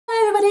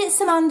it's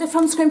Amanda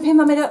from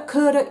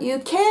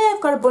scrimpingmummy.co.uk. I've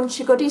got a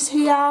bunch of goodies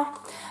here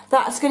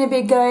that's going to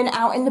be going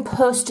out in the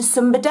post to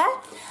somebody,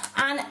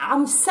 and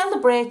I'm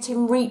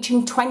celebrating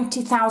reaching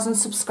 20,000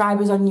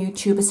 subscribers on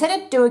YouTube. I said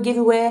I'd do a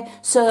giveaway,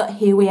 so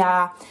here we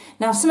are.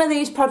 Now, some of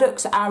these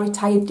products are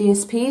retired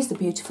DSPs, the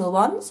beautiful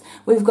ones.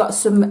 We've got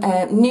some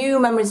new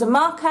Memories of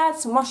More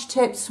cards, some washi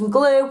tapes, some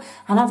glue,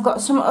 and I've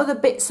got some other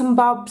bits and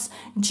bobs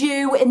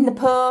due in the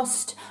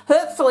post,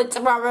 hopefully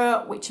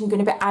tomorrow, which I'm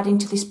going to be adding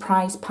to this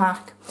prize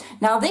pack.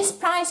 Now, this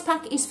prize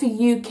pack is for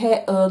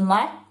UK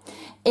only.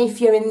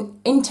 If you're an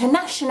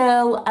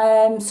international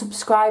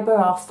subscriber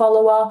or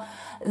follower,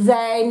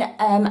 then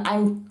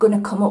I'm going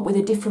to come up with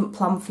a different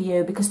plan for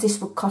you, because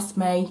this will cost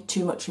me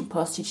too much in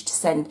postage to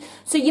send.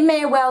 So you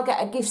may well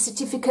get a gift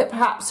certificate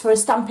perhaps for a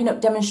Stampin' Up!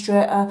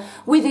 Demonstrator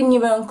within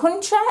your own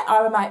country,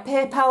 or I might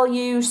PayPal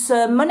you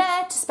some money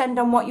to spend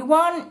on what you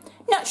want.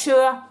 Not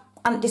sure,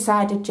 haven't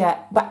decided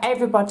yet, but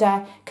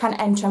everybody can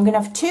enter. I'm going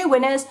to have two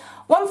winners,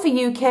 one for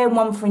UK and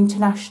one for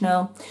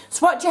international.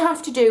 So what do you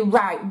have to do?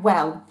 Right,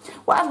 well,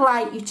 what I'd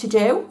like you to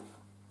do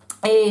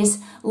is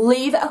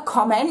leave a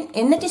comment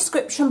in the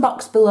description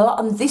box below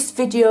on this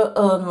video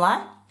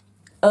only.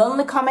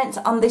 Only comments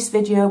on this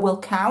video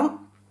will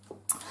count.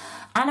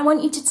 And I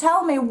want you to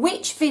tell me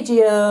which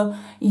video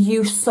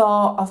you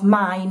saw of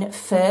mine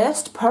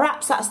first.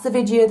 Perhaps that's the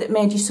video that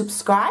made you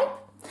subscribe.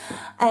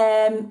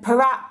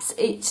 Perhaps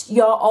it's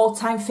your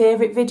all-time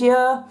favourite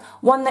video,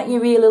 one that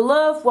you really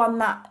love, one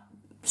that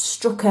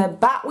struck a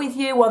bat with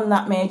you, one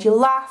that made you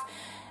laugh.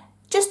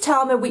 Just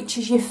tell me which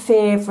is your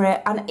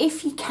favourite, and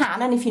if you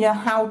can, and if you know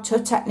how to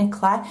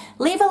technically,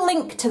 leave a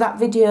link to that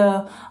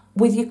video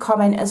with your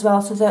comment as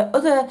well, so that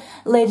other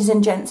ladies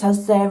and gents,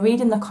 as they're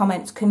reading the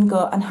comments, can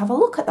go and have a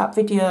look at that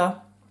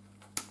video.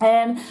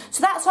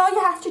 So that's all you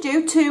have to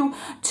do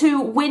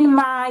to win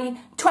my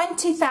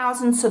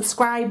 20,000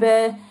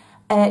 subscriber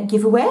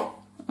giveaway.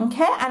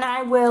 Okay, and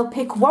I will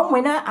pick one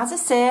winner, as I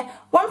say,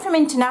 one from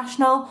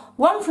international,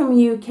 one from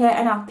UK,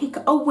 and I'll pick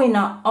a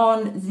winner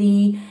on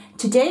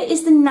today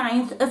is the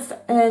 9th of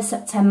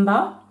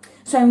September,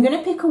 so I'm going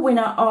to pick a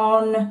winner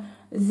on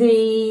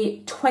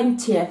the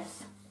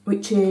 20th,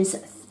 which is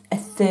a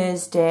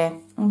Thursday,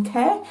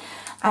 okay?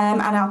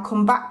 And I'll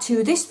come back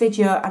to this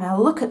video and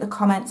I'll look at the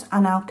comments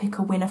and I'll pick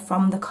a winner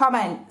from the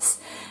comments.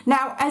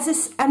 Now,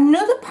 as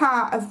another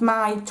part of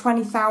my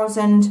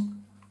 20,000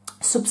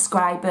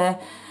 subscriber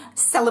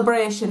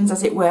celebrations,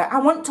 as it were, I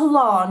want to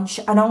launch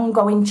an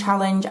ongoing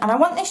challenge, and I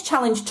want this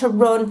challenge to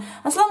run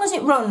as long as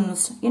it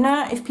runs. You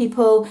know, if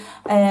people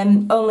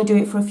only do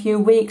it for a few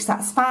weeks,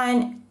 that's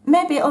fine.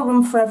 Maybe it'll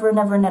run forever and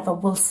ever and ever,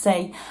 we'll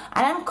see.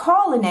 And I'm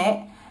calling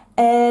it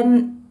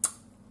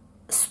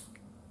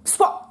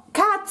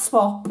card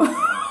swap.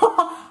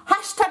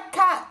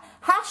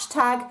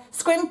 hashtag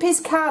Scrimpy's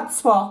card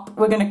swap,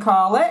 we're going to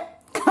call it.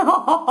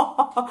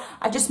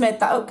 I just made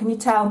that up, can you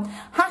tell?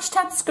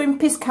 Hashtag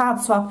Scrimpy's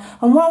card swap.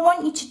 And what I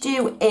want you to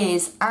do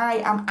is, I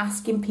am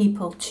asking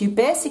people to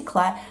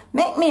basically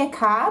make me a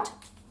card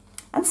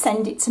and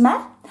send it to me.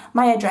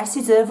 My address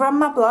is over on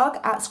my blog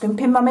at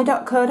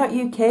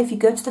scrimpingmummy.co.uk. If you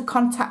go to the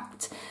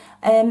contact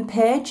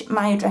page,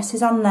 my address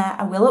is on there.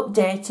 I will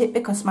update it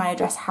because my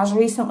address has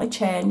recently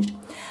changed.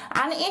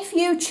 And if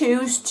you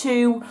choose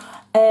to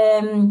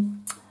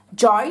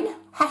join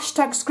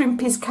hashtag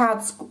Scrimpy's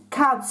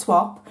card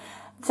swap,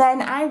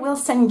 then I will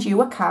send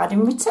you a card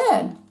in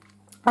return.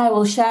 I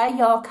will share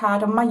your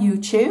card on my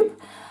YouTube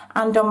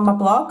and on my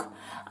blog,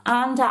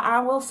 and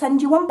I will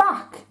send you one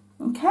back.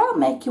 Okay, I'll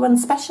make you one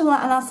special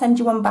and I'll send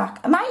you one back.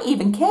 I might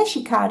even case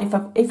your card if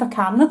I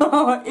can,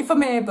 if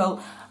I'm able.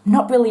 I'm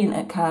not brilliant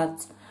at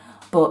cards,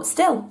 but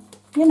still,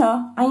 you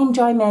know, I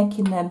enjoy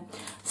making them.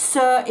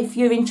 So if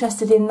you're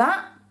interested in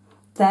that,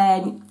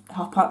 then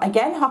hop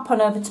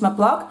on over to my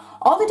blog.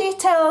 All the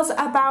details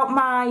about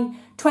my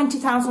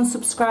 20,000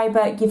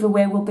 subscriber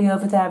giveaway will be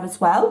over there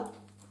as well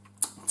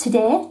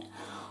today.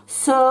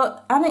 So,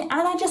 and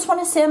I just want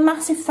to say a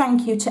massive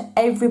thank you to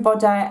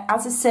everybody.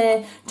 As I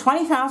say,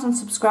 20,000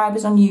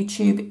 subscribers on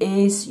YouTube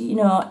is, you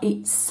know,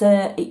 it's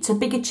a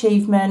big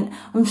achievement.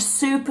 I'm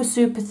super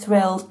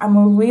thrilled.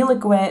 I'm really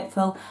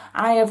grateful.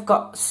 I have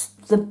got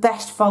the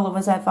best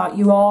followers ever.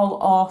 You're all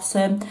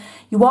awesome.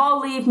 You all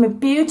leave me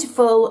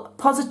beautiful,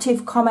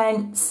 positive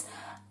comments.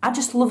 I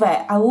just love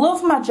it. I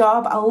love my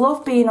job. I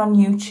love being on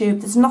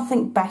YouTube. There's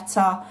nothing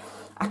better.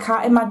 I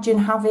can't imagine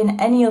having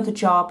any other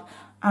job.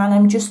 And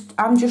I'm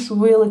just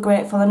really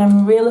grateful, and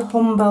I'm really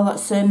humble that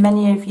so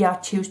many of you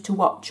choose to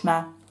watch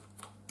me.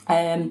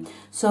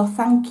 So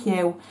thank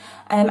you.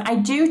 I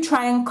do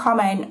try and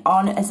comment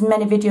on as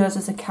many videos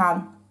as I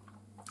can.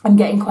 I'm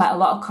getting quite a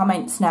lot of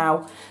comments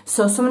now,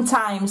 so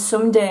sometimes,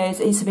 some days,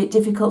 it's a bit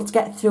difficult to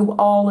get through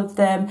all of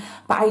them,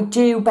 but I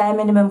do bare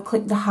minimum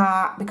click the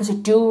heart, because I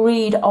do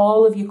read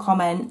all of your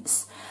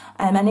comments.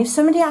 And if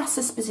somebody asks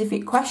a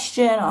specific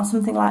question or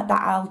something like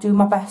that, I'll do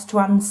my best to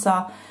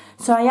answer.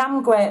 So I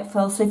am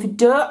grateful. So if you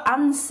don't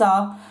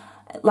answer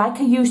like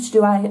I used to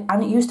do,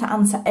 I used to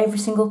answer every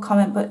single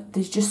comment, but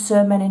there's just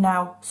so many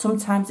now.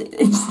 Sometimes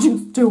it's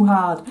just too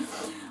hard.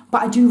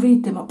 but I do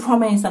read them, I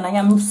promise, and I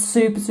am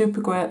super, super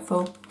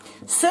grateful.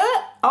 So,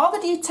 all the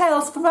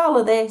details for all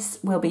of this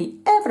will be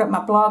over at my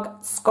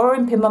blog,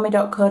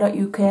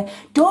 scoringpinmummy.co.uk.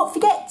 Don't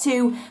forget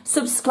to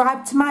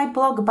subscribe to my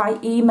blog by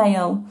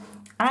email.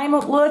 I'm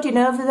uploading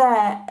over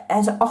there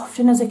as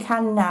often as I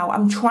can now.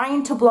 I'm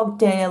trying to blog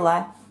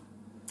daily.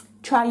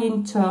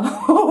 I'm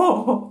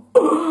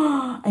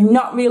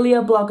not really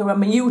a blogger,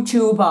 I'm a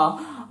YouTuber,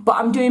 but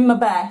I'm doing my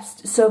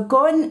best. So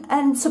go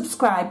and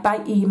subscribe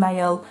by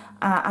email,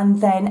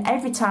 and then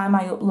every time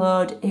I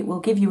upload, it will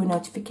give you a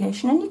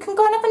notification and you can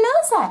go and have a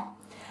nosy.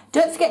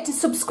 Don't forget to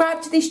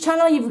subscribe to this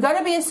channel. You've got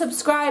to be a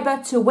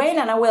subscriber to win,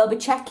 and I will be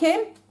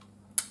checking.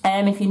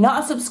 If you're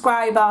not a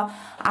subscriber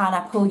and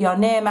I pull your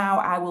name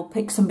out, I will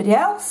pick somebody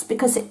else,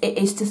 because it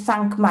is to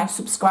thank my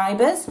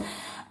subscribers.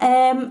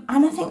 And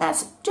I think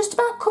that's just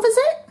about covers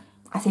it.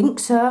 I think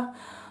so.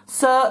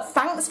 So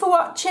thanks for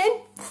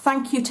watching.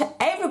 Thank you to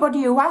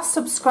everybody who has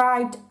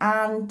subscribed,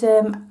 and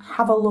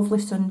have a lovely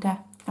Sunday.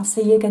 I'll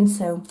see you again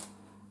soon.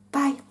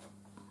 Bye.